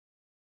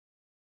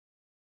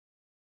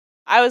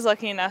I was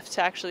lucky enough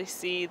to actually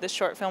see the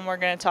short film we're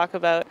going to talk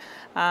about,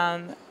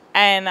 and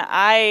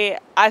I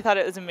thought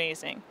it was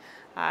amazing.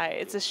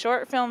 It's a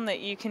short film that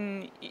you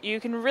can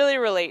really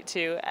relate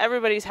to.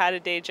 Everybody's had a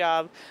day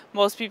job.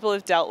 Most people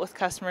have dealt with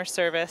customer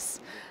service.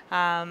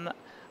 I'm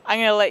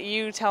going to let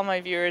you tell my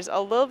viewers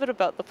a little bit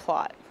about the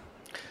plot.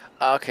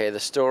 Okay, the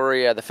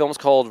story, the film's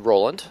called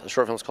Roland. The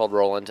short film's called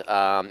Roland.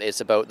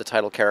 It's about the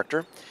title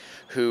character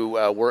who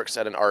works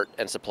at an art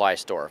and supply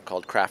store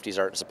called Crafty's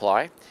Art and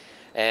Supply.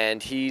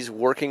 And he's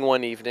working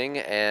one evening,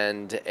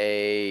 and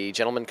a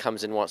gentleman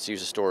comes in, wants to use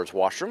the store's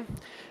washroom,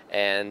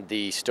 and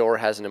the store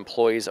has an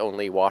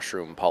employees-only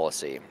washroom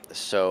policy.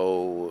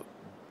 So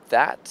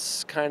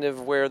that's kind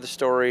of where the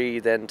story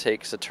then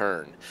takes a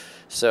turn.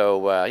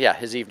 So yeah,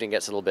 his evening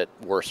gets a little bit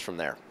worse from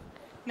there.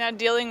 Now,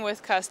 dealing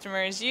with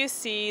customers, you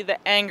see the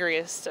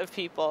angriest of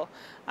people.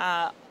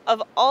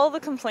 Of all the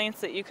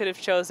complaints that you could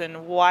have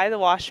chosen, why the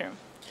washroom?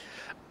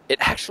 It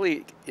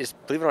actually is,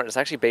 believe it or not, it's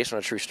actually based on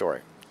a true story.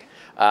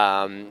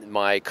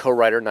 My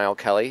co-writer, Niall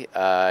Kelly,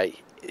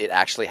 it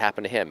actually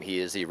happened to him. He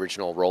is the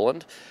original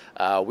Roland.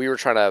 We were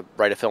trying to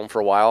write a film for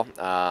a while,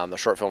 a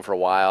short film for a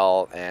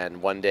while,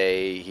 and one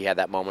day he had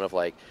that moment of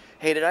like,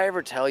 hey, did I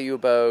ever tell you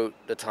about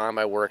the time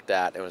I worked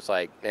at? It was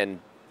like, and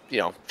you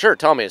know, sure,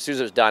 tell me. As soon as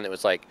it was done, it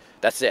was like,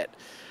 that's it.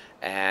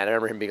 And I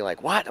remember him being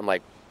like, what? I'm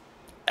like,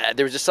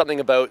 there was just something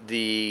about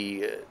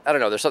I don't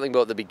know, there's something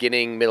about the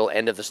beginning, middle,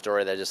 end of the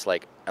story that just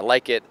like, I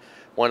like it,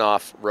 went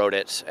off, wrote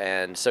it.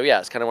 And so, yeah,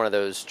 it's kind of one of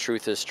those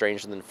truth is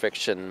stranger than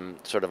fiction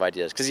sort of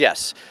ideas. Because,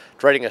 yes,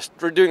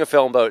 doing a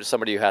film about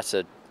somebody who has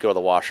to go to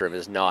the washroom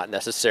is not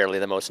necessarily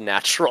the most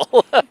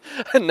natural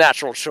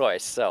natural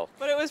choice. So,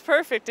 But it was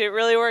perfect. It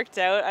really worked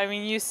out. I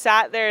mean, you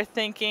sat there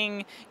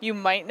thinking you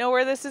might know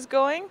where this is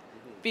going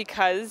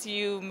because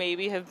you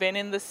maybe have been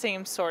in the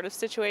same sort of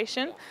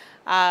situation.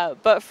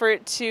 But for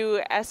it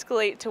to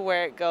escalate to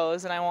where it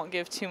goes, and I won't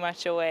give too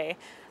much away,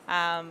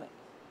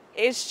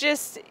 it's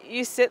just,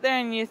 you sit there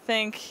and you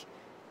think,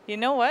 you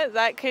know what,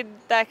 that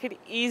could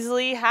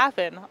easily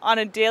happen on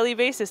a daily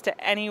basis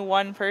to any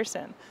one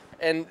person.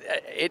 and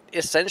it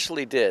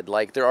essentially did.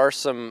 Like, there are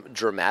some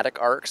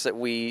dramatic arcs that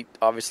we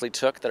obviously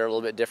took that are a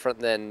little bit different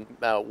than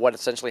what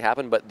essentially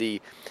happened, but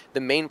the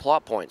main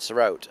plot points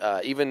throughout,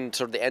 even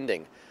sort of the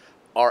ending,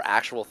 are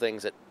actual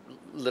things that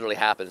literally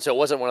happened. So it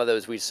wasn't one of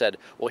those we said,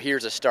 well,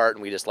 here's a start,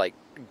 and we just like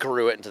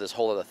grew it into this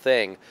whole other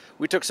thing.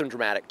 We took some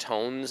dramatic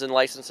tones and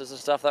licenses and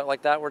stuff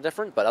like that were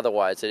different, but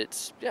otherwise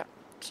it's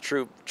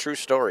true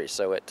story.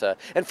 So it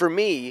and for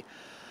me,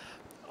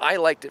 I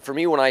liked it. For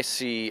me, when I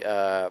see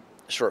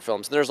short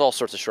films, and there's all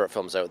sorts of short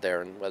films out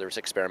there, and whether it's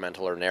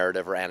experimental or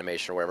narrative or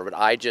animation or whatever, but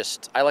I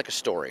like a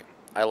story.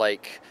 I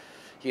like,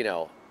 you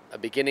know, a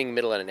beginning,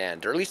 middle, and an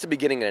end, or at least a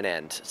beginning and an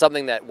end.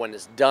 Something that when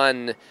it's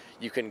done,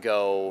 you can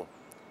go,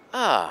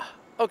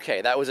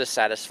 okay, that was a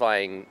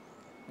satisfying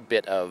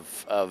bit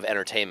of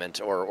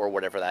entertainment or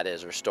whatever that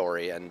is, or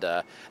story. And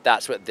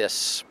that's what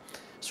this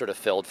sort of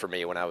filled for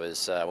me when I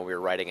was when we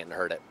were writing it and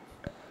heard it.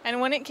 And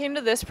when it came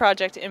to this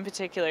project in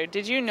particular,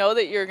 did you know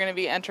that you were going to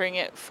be entering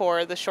it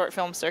for the short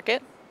film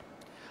circuit?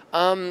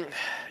 Well,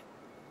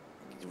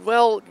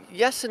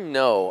 yes and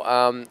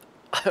no.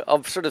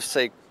 I'll sort of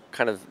say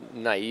kind of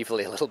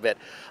naively a little bit.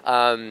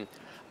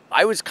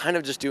 I was kind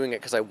of just doing it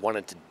because I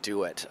wanted to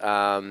do it.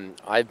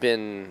 I've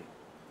been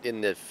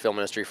in the film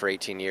industry for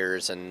 18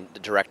 years and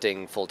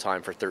directing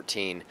full-time for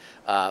 13,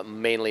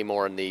 mainly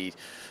more in the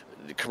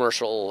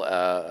commercial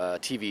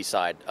TV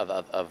side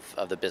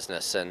of the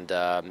business. And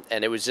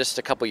it was just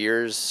several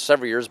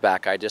years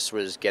back, I just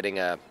was getting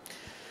I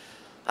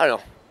don't know,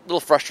 a little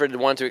frustrated,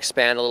 wanted to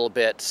expand a little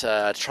bit,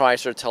 try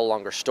sort of tell a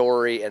longer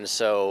story, and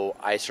so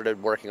I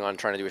started working on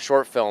trying to do a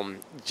short film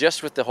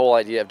just with the whole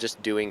idea of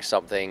just doing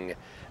something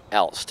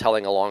else,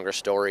 telling a longer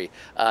story.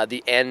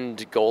 The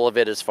end goal of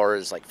it, as far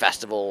as like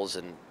festivals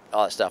and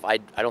all that stuff, I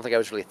don't think I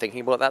was really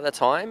thinking about that at the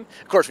time.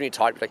 Of course, when you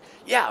talk, like,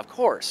 yeah, of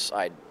course,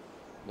 I'd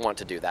want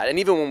to do that. And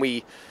even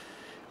when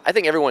I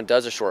think everyone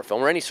does a short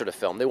film or any sort of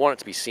film, they want it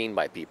to be seen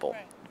by people,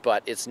 right.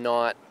 But it's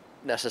not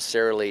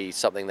necessarily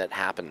something that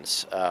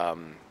happens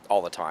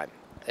all the time.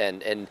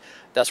 And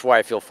that's why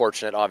I feel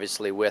fortunate,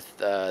 obviously, with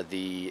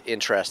the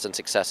interest and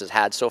success it's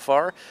had so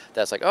far.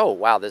 That's like, oh,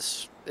 wow,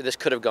 this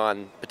could have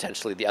gone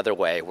potentially the other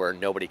way where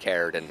nobody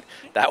cared, and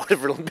that would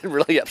have been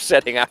really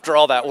upsetting after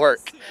all that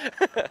work.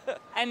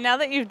 And now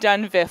that you've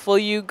done VIFF, will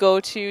you go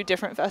to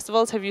different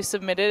festivals? Have you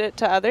submitted it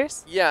to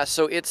others? Yeah,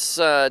 so it's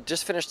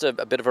just finished a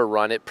bit of a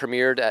run. It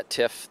premiered at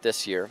TIFF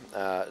this year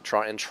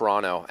in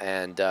Toronto,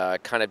 and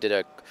kind of did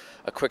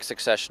a quick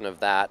succession of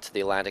that,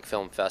 the Atlantic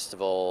Film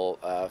Festival,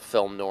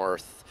 Film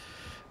North,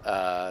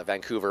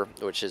 Vancouver,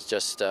 which is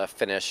just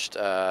finished,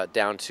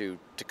 down to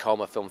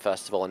Tacoma Film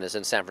Festival, and is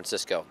in San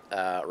Francisco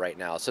right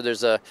now. So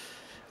there's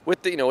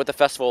with the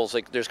festivals,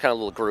 like, there's kind of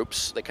little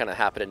groups that kind of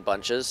happen in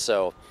bunches.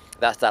 So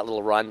that's that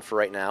little run for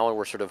right now, and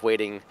we're sort of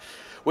waiting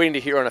to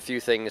hear on a few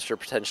things for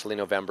potentially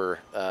November,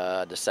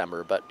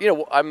 December. But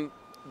I'm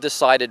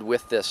decided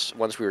with this,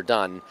 once we were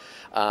done,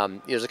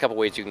 there's a couple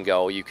ways you can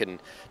go. You can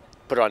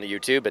put it on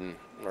YouTube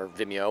or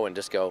Vimeo and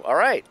just go, all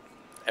right,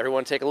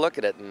 everyone take a look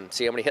at it and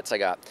see how many hits I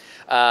got.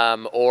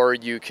 Or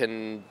you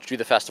can do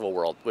the festival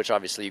world, which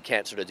obviously you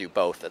can't sort of do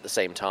both at the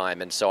same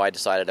time. And so I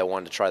decided I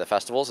wanted to try the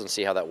festivals and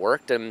see how that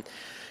worked. And,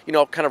 you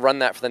know, kind of run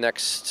that for the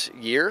next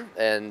year.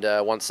 And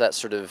once that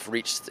sort of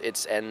reached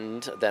its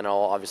end, then I'll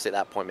obviously at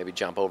that point maybe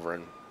jump over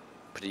and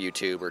put a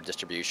YouTube or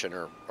distribution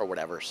or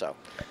whatever. So.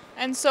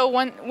 And so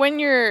when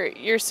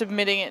you're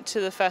submitting it to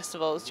the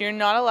festivals, you're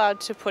not allowed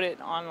to put it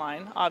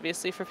online,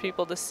 obviously, for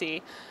people to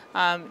see.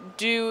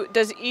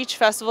 Does each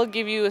festival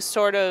give you a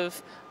sort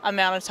of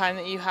amount of time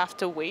that you have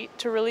to wait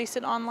to release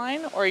it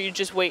online, or you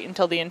just wait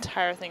until the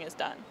entire thing is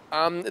done?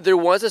 There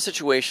was a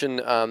situation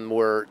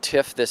where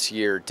TIFF this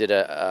year did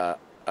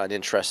an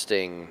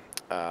interesting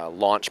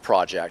launch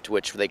project,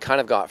 which they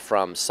kind of got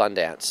from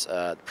Sundance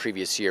the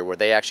previous year, where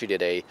they actually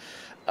did a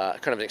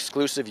kind of an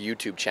exclusive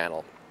YouTube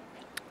channel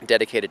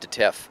dedicated to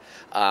TIFF,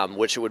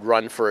 which would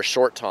run for a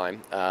short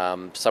time,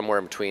 somewhere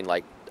in between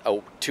like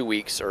 2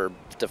 weeks or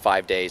to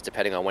 5 days,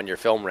 depending on when your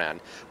film ran,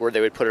 where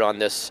they would put it on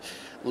this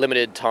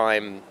limited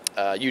time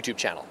YouTube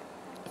channel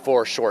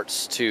for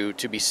shorts to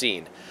be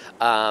seen.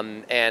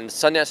 And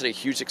Sundance had a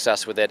huge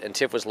success with it, and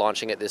TIFF was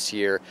launching it this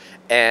year.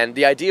 And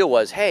the idea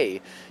was,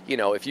 hey, you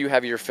know, if you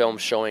have your film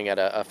showing at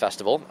a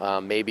festival,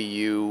 maybe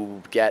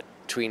you get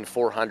between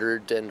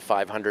 400 and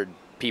 500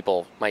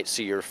 people might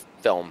see your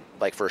film,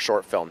 like for a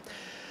short film.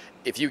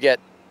 If you get,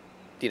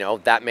 you know,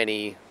 that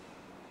many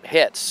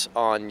hits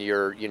on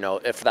your, you know,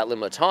 for that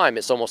limited time,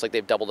 it's almost like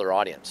they've doubled their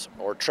audience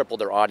or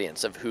tripled their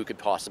audience of who could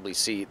possibly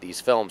see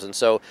these films. And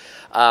so,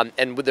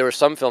 and there were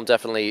some films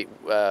definitely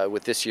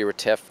with this year with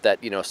TIFF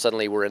that, you know,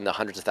 suddenly were in the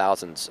hundreds of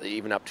thousands,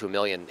 even up to 1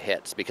 million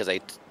hits because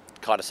they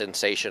caught a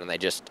sensation and they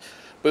just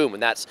boom.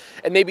 And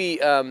maybe,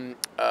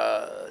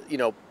 you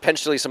know,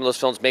 potentially some of those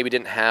films maybe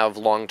didn't have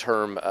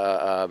long-term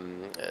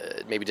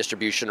maybe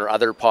distribution or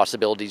other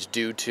possibilities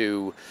due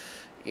to,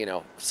 you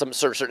know, some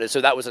certain, so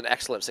that was an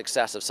excellent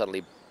success of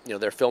suddenly, you know,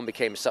 their film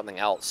became something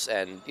else,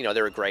 and, you know,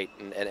 they were great,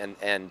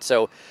 and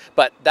so,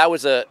 but that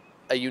was a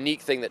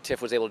unique thing that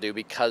TIFF was able to do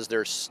because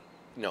they're,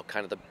 you know,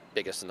 kind of the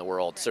biggest in the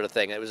world sort of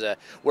thing. It was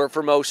where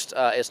for most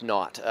it's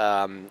not.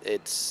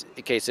 It's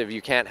a case of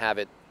you can't have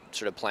it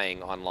sort of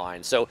playing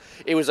online. So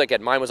it was like,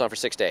 mine was on for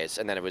 6 days,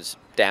 and then it was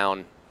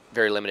down,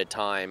 very limited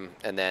time,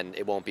 and then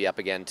it won't be up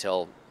again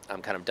till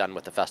I'm kind of done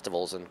with the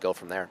festivals and go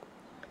from there.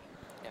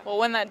 Well,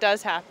 when that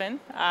does happen,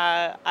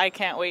 I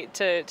can't wait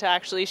to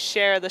actually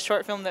share the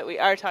short film that we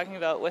are talking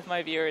about with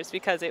my viewers,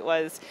 because it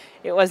was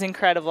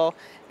incredible.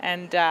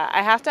 And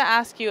I have to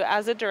ask you,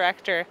 as a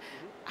director,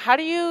 how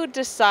do you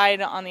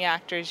decide on the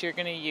actors you're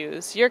going to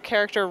use? Your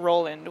character,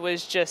 Roland,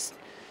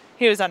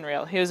 he was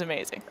unreal. He was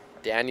amazing.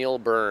 Daniel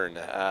Byrne,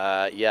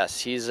 yes,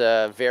 he's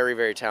a very,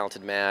 very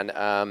talented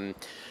man.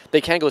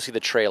 They can go see the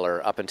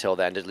trailer up until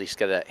then to at least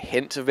get a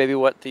hint of maybe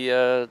what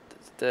the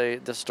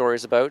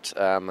story's about,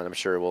 and I'm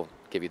sure we'll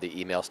give you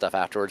the email stuff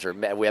afterwards, or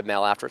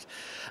webmail afterwards.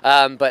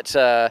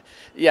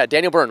 Yeah,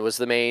 Daniel Byrne was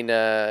the main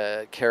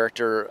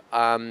character.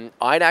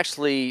 I'd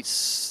actually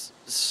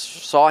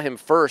saw him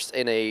first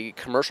in a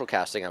commercial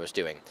casting I was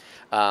doing,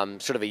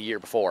 sort of a year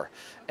before,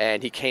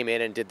 and he came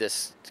in and did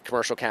this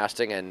commercial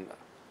casting, and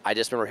I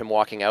just remember him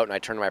walking out, and I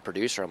turned to my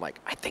producer. I'm like,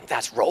 I think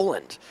that's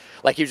Roland.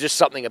 Like, he was just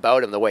something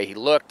about him, the way he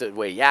looked, the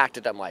way he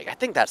acted. I'm like, I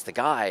think that's the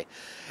guy.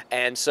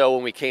 And so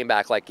when we came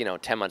back, like, you know,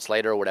 10 months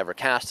later or whatever,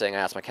 casting, I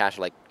asked my caster,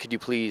 like, could you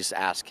please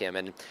ask him?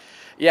 And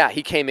yeah,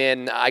 he came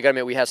in. I gotta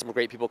admit, we had some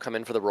great people come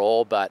in for the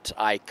role, but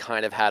I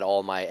kind of had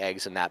all my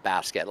eggs in that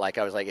basket. Like,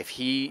 I was like, if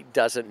he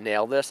doesn't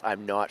nail this,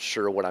 I'm not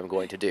sure what I'm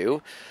going to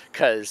do,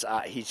 because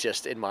he's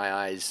just, in my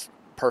eyes,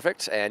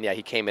 perfect. And yeah,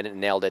 he came in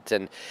and nailed it.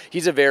 And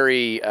he's a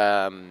very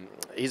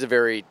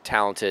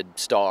talented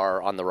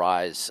star on the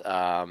rise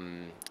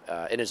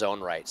in his own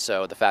right.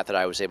 So the fact that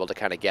I was able to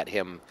kind of get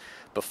him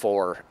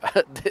before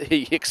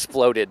he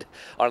exploded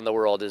on the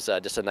world is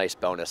just a nice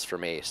bonus for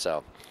me.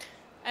 So.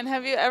 And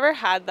have you ever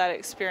had that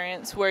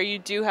experience where you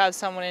do have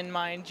someone in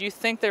mind, you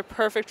think they're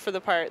perfect for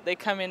the part, they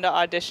come in to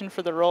audition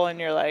for the role, and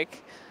you're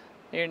like,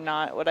 you're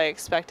not what I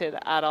expected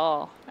at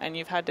all, and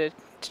you've had to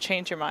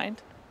change your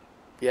mind?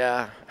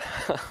 Yeah,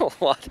 a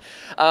lot.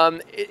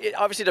 It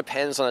obviously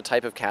depends on the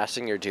type of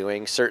casting you're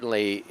doing.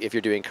 Certainly, if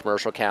you're doing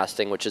commercial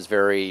casting, which is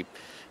very,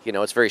 you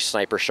know, it's very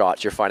sniper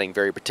shots. You're finding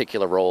very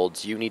particular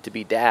roles. You need to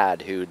be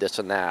dad, who this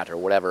and that, or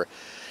whatever.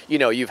 You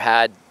know, you've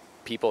had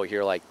people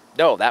here like,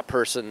 no, that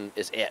person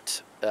is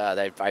it.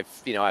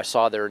 You know, I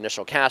saw their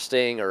initial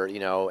casting, or, you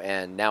know,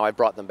 and now I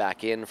brought them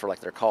back in for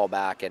like their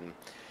callback, and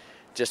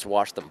just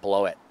watched them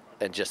blow it,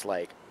 and just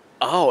like,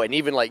 oh, and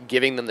even like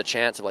giving them the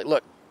chance of like,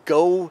 look,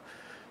 go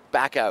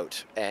back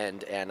out,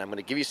 and I'm going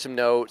to give you some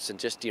notes, and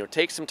just, you know,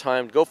 take some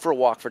time, go for a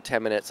walk for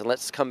 10 minutes, and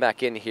let's come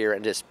back in here,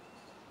 and just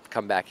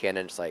come back in,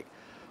 and it's like,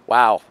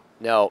 wow,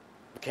 no,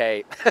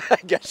 okay. I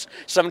guess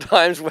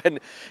sometimes when,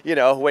 you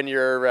know, when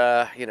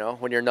you're, you know,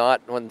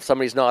 when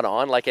somebody's not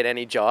on, like at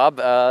any job,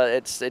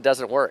 it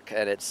doesn't work,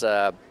 and it's,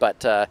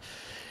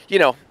 you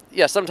know,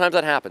 yeah, sometimes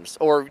that happens,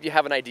 or you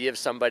have an idea of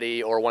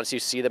somebody, or once you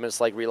see them, it's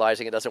like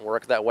realizing it doesn't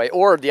work that way,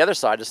 or the other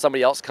side is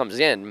somebody else comes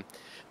in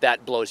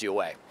that blows you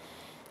away.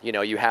 You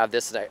know, you have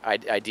this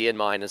idea in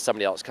mind and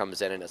somebody else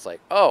comes in and it's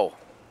like, oh,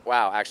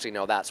 wow, actually,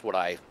 no, that's what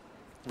I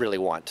really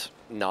want,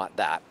 not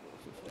that.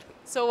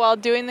 So while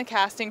doing the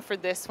casting for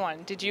this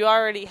one, did you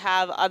already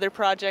have other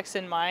projects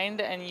in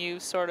mind and you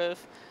sort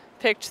of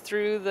picked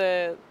through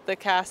the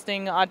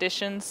casting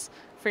auditions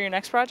for your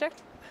next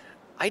project?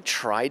 I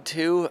tried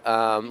to.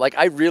 Like,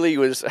 I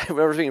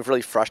remember being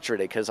really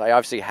frustrated because I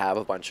obviously have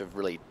a bunch of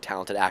really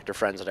talented actor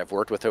friends that I've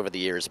worked with over the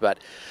years, but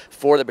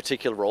for the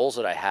particular roles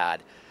that I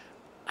had,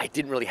 I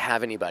didn't really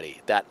have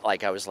anybody that,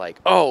 like, I was like,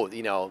 oh,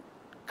 you know,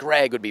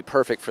 Greg would be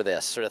perfect for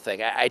this sort of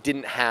thing. I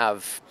didn't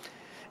have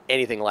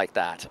anything like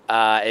that.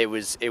 There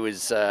was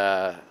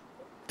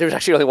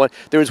actually only one.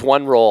 There was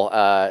one role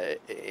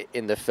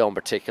in the film in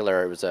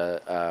particular. It was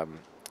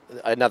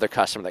another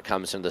customer that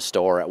comes into the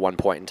store at one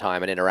point in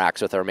time and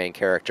interacts with our main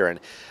character, and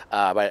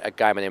a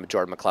guy by the name of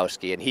Jordan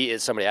McCloskey, and he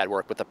is somebody I'd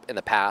worked with in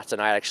the past,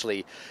 and I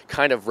actually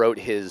kind of wrote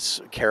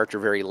his character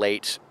very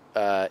late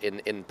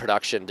in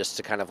production, just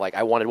to kind of like,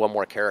 I wanted one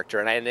more character,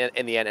 and I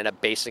in the end ended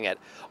up basing it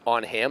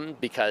on him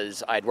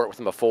because I'd worked with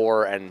him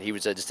before, and he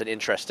was just an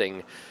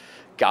interesting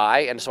guy,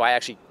 and so I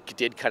actually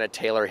did kind of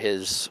tailor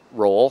his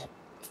role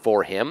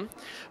for him.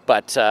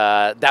 But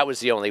that was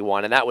the only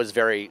one, and that was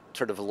very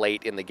sort of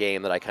late in the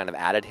game that I kind of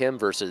added him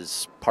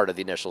versus part of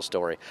the initial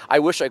story. I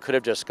wish I could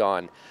have just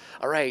gone,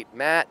 all right,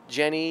 Matt,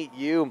 Jenny,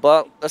 you,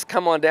 but let's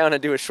come on down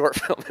and do a short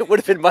film. It would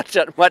have been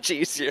much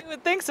easier. You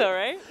would think so,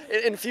 right?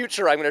 In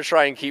future, I'm going to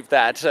try and keep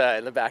that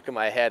in the back of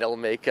my head. It'll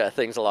make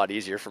things a lot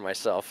easier for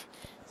myself.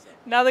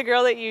 Now, the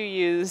girl that you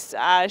used,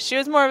 she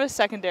was more of a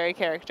secondary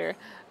character.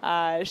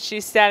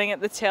 She's standing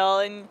at the till,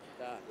 and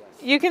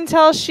you can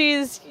tell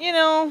she's, you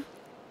know,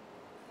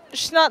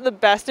 she's not the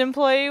best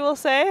employee, we'll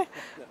say,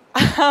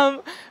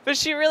 but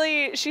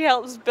she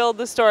helps build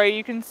the story.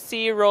 You can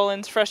see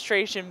Roland's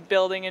frustration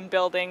building and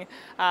building,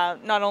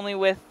 not only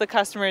with the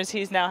customers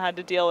he's now had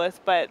to deal with,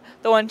 but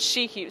the ones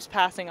she keeps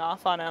passing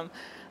off on him.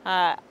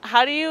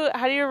 How do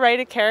you write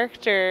a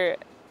character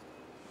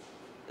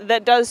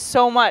that does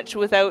so much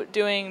without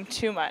doing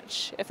too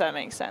much, if that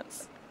makes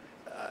sense?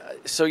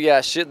 So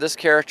yeah, this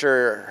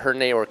character,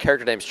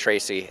 character name's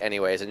Tracy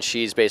anyways, and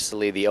she's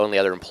basically the only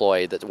other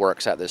employee that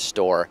works at this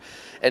store.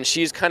 And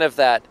she's kind of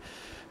that,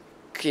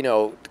 you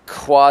know,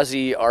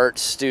 quasi art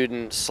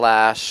student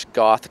slash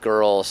goth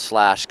girl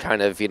slash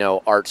kind of, you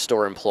know, art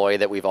store employee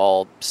that we've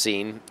all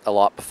seen a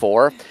lot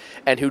before,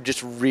 and who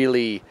just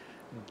really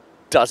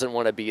doesn't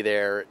want to be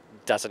there,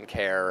 doesn't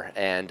care,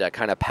 and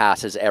kind of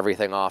passes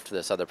everything off to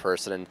this other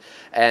person.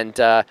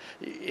 And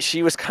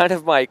she was kind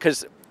of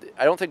because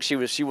I don't think she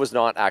was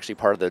not actually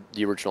part of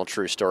the original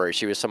true story.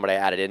 She was somebody I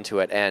added into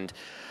it, and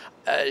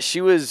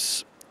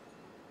she's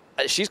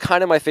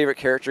kind of my favorite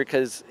character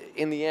because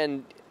in the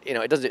end, you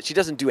know, she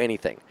doesn't do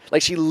anything.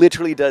 Like, she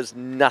literally does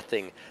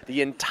nothing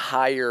the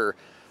entire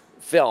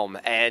film,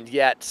 and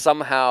yet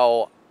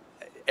somehow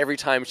every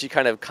time she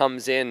kind of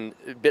comes in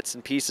bits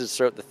and pieces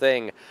throughout the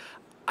thing,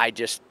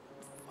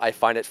 I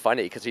find it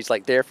funny because he's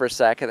like there for a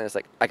second and it's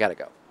like, I gotta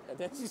go. And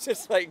then she's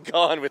just like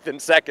gone within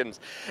seconds.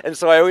 And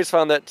so I always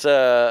found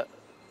that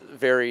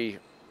very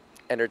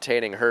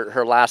entertaining.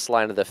 Her last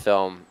line of the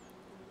film,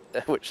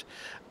 which,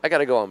 I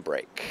gotta go on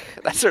break.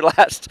 That's her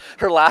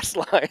last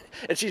line,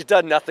 and she's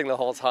done nothing the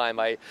whole time.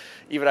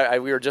 We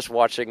were just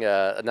watching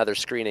another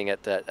screening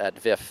at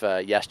VIF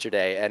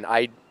yesterday, and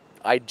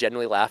I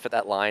genuinely laugh at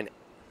that line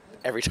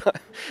every time.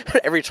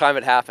 Every time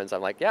it happens,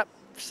 I'm like, yep.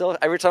 Still,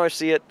 every time I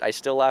see it, I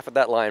still laugh at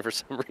that line for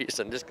some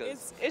reason.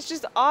 It's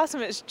just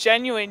awesome. It's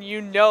genuine.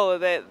 You know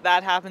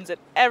that happens at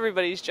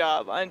everybody's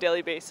job on a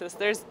daily basis.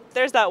 There's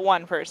that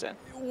one person.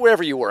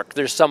 Wherever you work,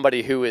 there's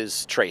somebody who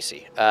is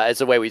Tracy. Is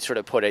the way we sort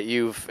of put it.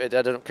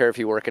 I don't care if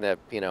you work in an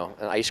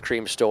ice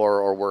cream store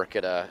or work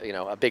at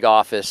a big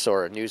office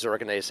or a news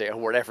organization,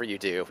 or whatever you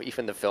do,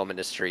 even the film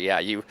industry. Yeah,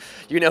 you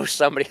know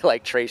somebody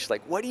like Tracy.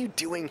 Like, what are you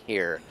doing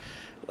here?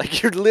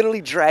 Like, you're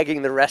literally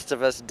dragging the rest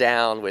of us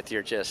down with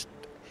your just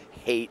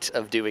hate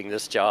of doing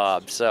this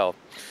job. So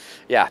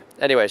yeah,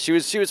 anyway, she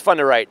was fun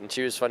to write and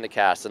she was fun to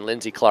cast. And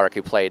Lindsay Clark,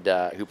 who played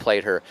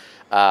her,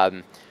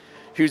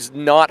 who's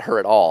not her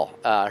at all.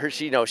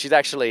 She's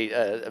actually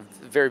a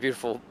very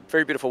beautiful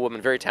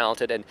woman, very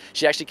talented, and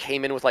she actually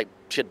came in with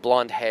she had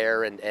blonde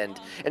hair and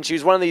she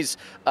was one of these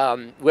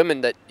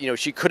women that, you know,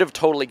 she could have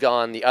totally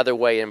gone the other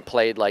way and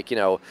played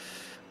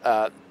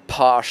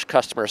posh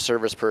customer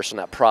service person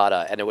at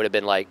Prada, and it would have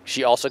been like,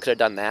 she also could have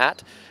done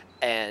that,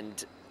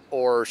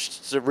 or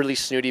she's really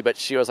snooty, but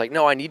she was like,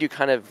 no, I need you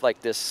kind of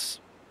like this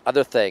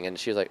other thing. And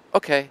she was like,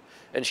 okay.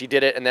 And she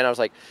did it. And then I was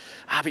like,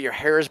 but your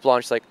hair is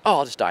blonde. She's like, oh,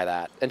 I'll just dye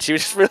that. And she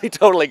was just really she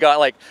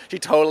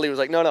totally was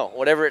like, no,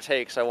 whatever it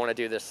takes, I want to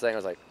do this thing. I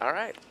was like, all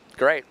right,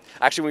 great.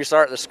 Actually, when we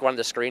started one of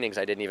the screenings,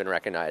 I didn't even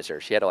recognize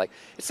her. She had to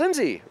it's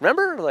Lindsay,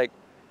 remember? Like,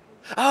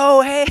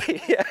 oh,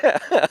 hey.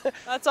 Yeah.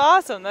 That's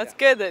awesome. That's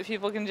good that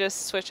people can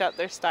just switch up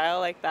their style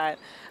like that.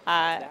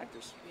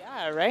 Actors.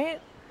 Yeah,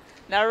 right?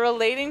 Now,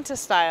 relating to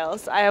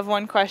styles, I have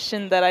one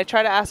question that I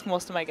try to ask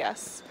most of my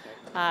guests.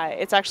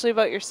 It's actually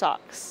about your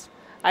socks.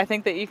 I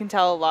think that you can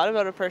tell a lot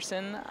about a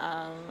person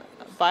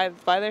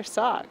buy their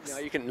socks. Now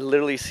you can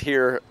literally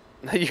hear,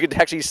 you can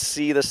actually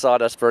see the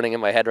sawdust burning in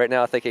my head right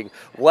now, thinking,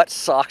 what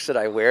socks did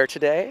I wear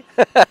today?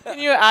 Can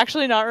you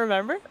actually not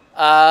remember?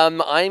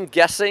 I'm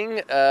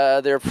guessing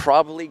they're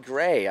probably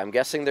gray. I'm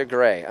guessing they're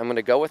gray. I'm going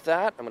to go with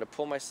that. I'm going to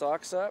pull my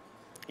socks up.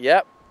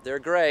 Yep, they're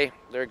gray.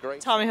 They're gray.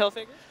 Tommy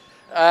Hilfiger?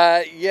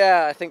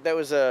 Yeah, I think that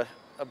was a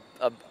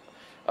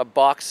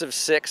box of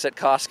 6 at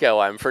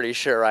Costco, I'm pretty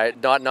sure.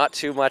 Right? Not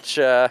too much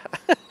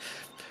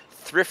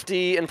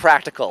thrifty and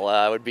practical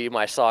would be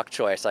my sock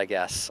choice, I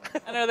guess.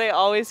 And are they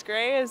always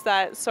gray? Is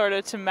that sort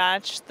of to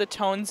match the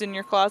tones in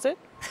your closet?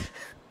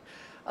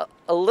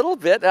 A little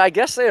bit. I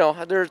guess, you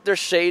know, there's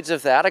shades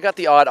of that. I got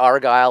the odd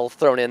Argyle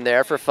thrown in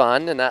there for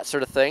fun and that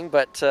sort of thing.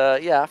 But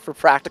yeah, for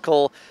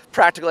practical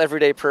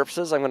everyday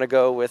purposes, I'm going to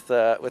go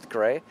with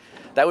gray.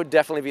 That would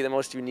definitely be the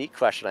most unique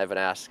question I've been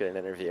asked in an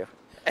interview.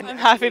 And I'm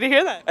happy to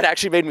hear that. It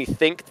actually made me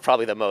think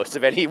probably the most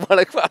of any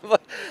one.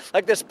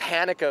 Like this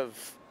panic of,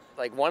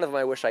 like, one of them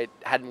I wish I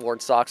hadn't worn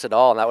socks at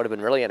all, and that would have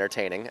been really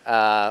entertaining.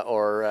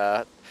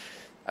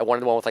 I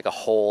wanted one with like a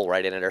hole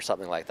right in it or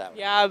something like that.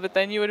 Yeah, but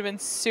then you would have been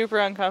super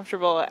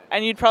uncomfortable,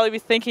 and you'd probably be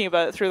thinking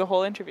about it through the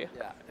whole interview.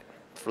 Yeah,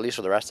 at least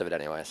for the rest of it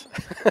anyways.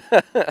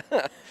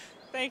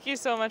 Thank you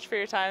so much for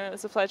your time. It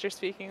was a pleasure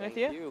speaking with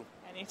you. Thank you.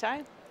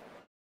 Anytime.